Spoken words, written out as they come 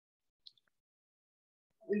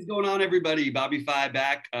What is going on, everybody? BobbyFi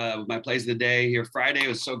back with my plays of the day here Friday. It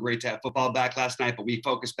was so great to have football back last night, but we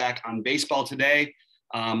focused back on baseball today.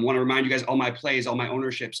 Want to remind you guys, all my plays, all my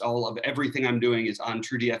ownerships, all of everything I'm doing is on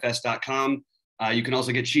truedfs.com. You can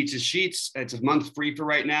also get Sheets' Sheets. It's a month free for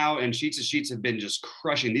right now, and Sheets' Sheets have been just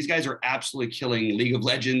crushing. These guys are absolutely killing League of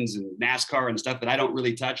Legends and NASCAR and stuff that I don't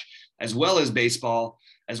really touch, as well as baseball,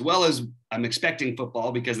 as well as I'm expecting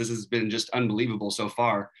football because this has been just unbelievable so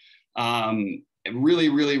far. Really,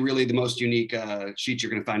 really, really the most unique sheets you're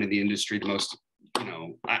going to find in the industry. The most,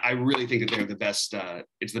 I really think that they're the best.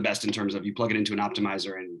 It's the best in terms of you plug it into an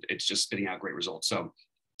optimizer and it's just spitting out great results. So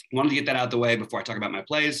I wanted to get that out of the way before I talk about my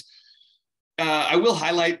plays. I will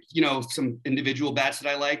highlight, some individual bats that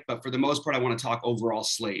I like, but for the most part, I want to talk overall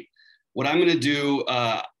slate. What I'm going to do,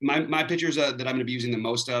 my pitchers that I'm going to be using the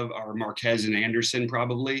most of are Marquez and Anderson,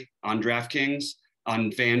 probably on DraftKings.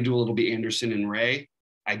 On FanDuel, it'll be Anderson and Ray.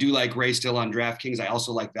 I do like Ray still on DraftKings. I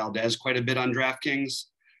also like Valdez quite a bit on DraftKings.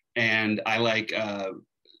 And I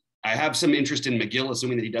have some interest in McGill,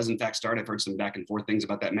 assuming that he does in fact start. I've heard some back and forth things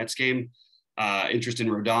about that Mets game. Interest in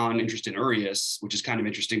Rodon, interest in Urias, which is kind of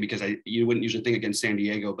interesting because you wouldn't usually think against San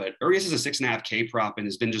Diego, but Urias is a 6.5K prop and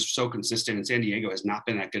has been just so consistent. And San Diego has not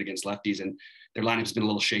been that good against lefties, and their lineup's been a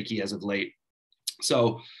little shaky as of late.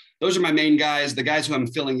 So those are my main guys. The guys who I'm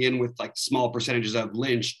filling in with like small percentages of: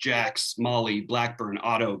 Lynch, Jax, Molly, Blackburn,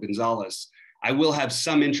 Otto, Gonzalez. I will have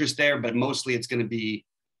some interest there, but mostly it's going to be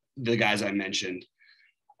the guys I mentioned.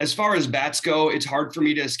 As far as bats go, it's hard for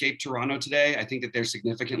me to escape Toronto today. I think that they're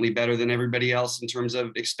significantly better than everybody else in terms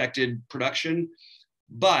of expected production,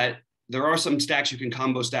 but there are some stacks you can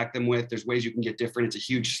combo stack them with. There's ways you can get different. It's a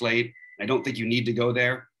huge slate. I don't think you need to go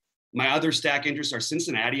there. My other stack interests are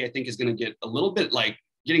Cincinnati. I think is going to get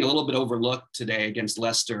getting a little bit overlooked today against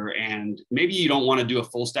Leicester. And maybe you don't want to do a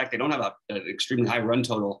full stack. They don't have an extremely high run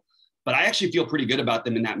total, but I actually feel pretty good about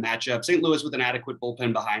them in that matchup. St. Louis with an adequate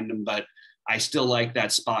bullpen behind them, but I still like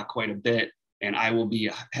that spot quite a bit, and I will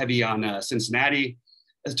be heavy on Cincinnati.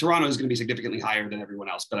 Toronto is going to be significantly higher than everyone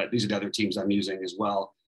else, but these are the other teams I'm using as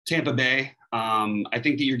well. Tampa Bay, I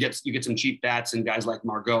think that you get some cheap bats and guys like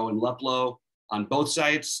Margot and Luplow on both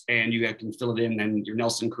sites, and you can fill it in. And your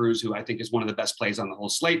Nelson Cruz, who I think is one of the best plays on the whole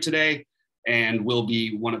slate today, and will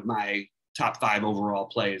be one of my top 5 overall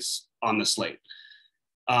plays on the slate.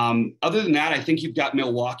 Other than that, I think you've got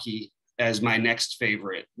Milwaukee as my next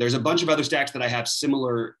favorite. There's a bunch of other stacks that I have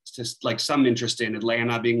similar to, like, some interest in,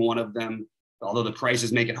 Atlanta being one of them, although the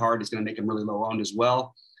prices make it hard. It's going to make them really low owned as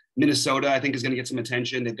well. Minnesota, I think, is going to get some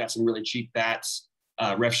attention. They've got some really cheap bats.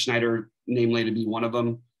 Ref Schneider, namely, to be one of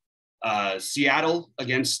them. Seattle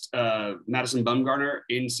against Madison Bumgarner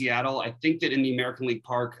in Seattle. I think that in the American League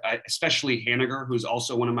Park, especially Haniger, who's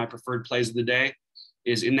also one of my preferred plays of the day,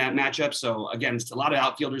 is in that matchup. So again, it's a lot of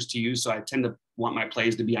outfielders to use. So I tend to want my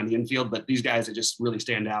plays to be on the infield, but these guys that just really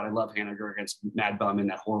stand out. I love Haniger against Mad Bum in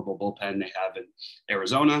that horrible bullpen they have in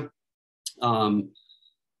Arizona.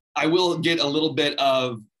 I will get a little bit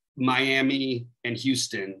of Miami and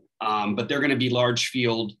Houston, but they're going to be large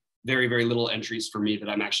field, very, very little entries for me that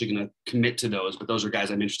I'm actually going to commit to those, but those are guys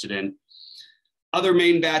I'm interested in. Other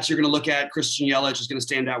main bats you're going to look at, Christian Yelich is going to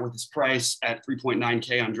stand out with his price at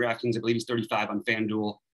 3.9K on DraftKings. I believe he's 35 on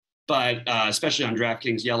FanDuel, but especially on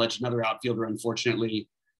DraftKings, Yelich, another outfielder, unfortunately,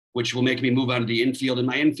 which will make me move on to the infield. And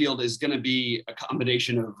my infield is going to be a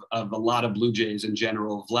combination of a lot of Blue Jays in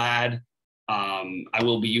general. Vlad, I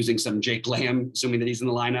will be using some Jake Lamb, assuming that he's in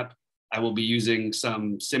the lineup. I will be using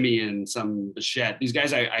some Simeon, some Bichette. These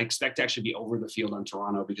guys I expect to actually be over the field on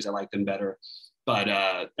Toronto because I like them better. But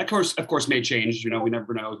of course, may change. We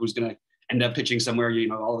never know who's going to end up pitching somewhere.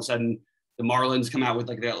 All of a sudden, the Marlins come out with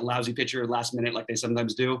like a lousy pitcher last minute, like they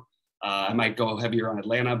sometimes do. I might go heavier on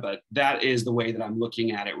Atlanta, but that is the way that I'm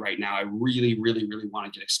looking at it right now. I really, really, really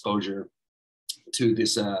want to get exposure to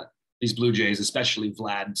these Blue Jays, especially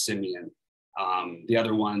Vlad, Simeon. The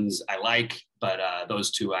other ones I like, but those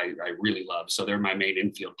two I really love. So they're my main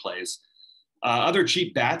infield plays. Other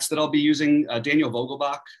cheap bats that I'll be using, Daniel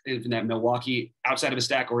Vogelbach in that Milwaukee, outside of a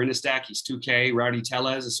stack or in a stack, he's 2K. Rowdy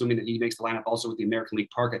Tellez, assuming that he makes the lineup also with the American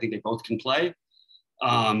League Park, I think they both can play.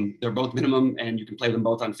 They're both minimum, and you can play them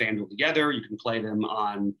both on FanDuel together. You can play them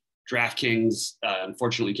on DraftKings.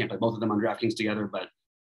 Unfortunately, you can't play both of them on DraftKings together, but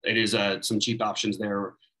it is some cheap options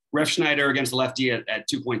there. Ref Schneider against the lefty at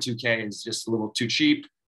 2.2K is just a little too cheap.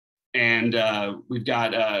 And we've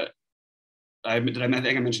got I think I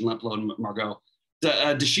mentioned Luplow and Margot.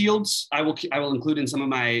 The Shields, I will include in some of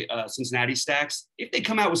my Cincinnati stacks. If they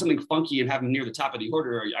come out with something funky and have them near the top of the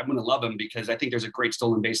order, I'm going to love them because I think there's a great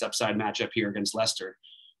stolen base upside matchup here against Leicester.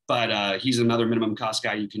 But he's another minimum cost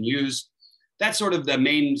guy you can use. that's sort of the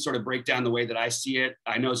main sort of breakdown, the way that I see it.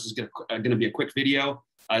 I know this is going to be a quick video.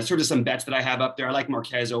 Sort of some bets that I have up there. I like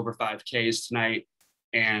Marquez over 5Ks tonight.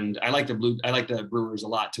 And I like the Brewers a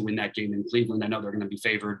lot to win that game in Cleveland. I know they're going to be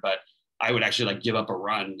favored, but I would actually give up a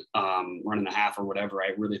run and a half or whatever.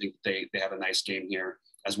 I really think they have a nice game here,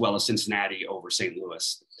 as well as Cincinnati over St.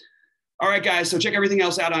 Louis. All right, guys. So check everything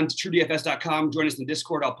else out on TrueDFS.com. Join us in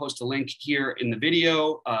Discord. I'll post a link here in the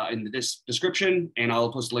video, in the description, and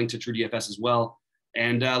I'll post a link to TrueDFS as well.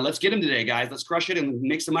 And let's get them today, guys. Let's crush it and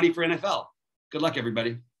make some money for NFL. Good luck,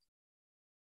 everybody.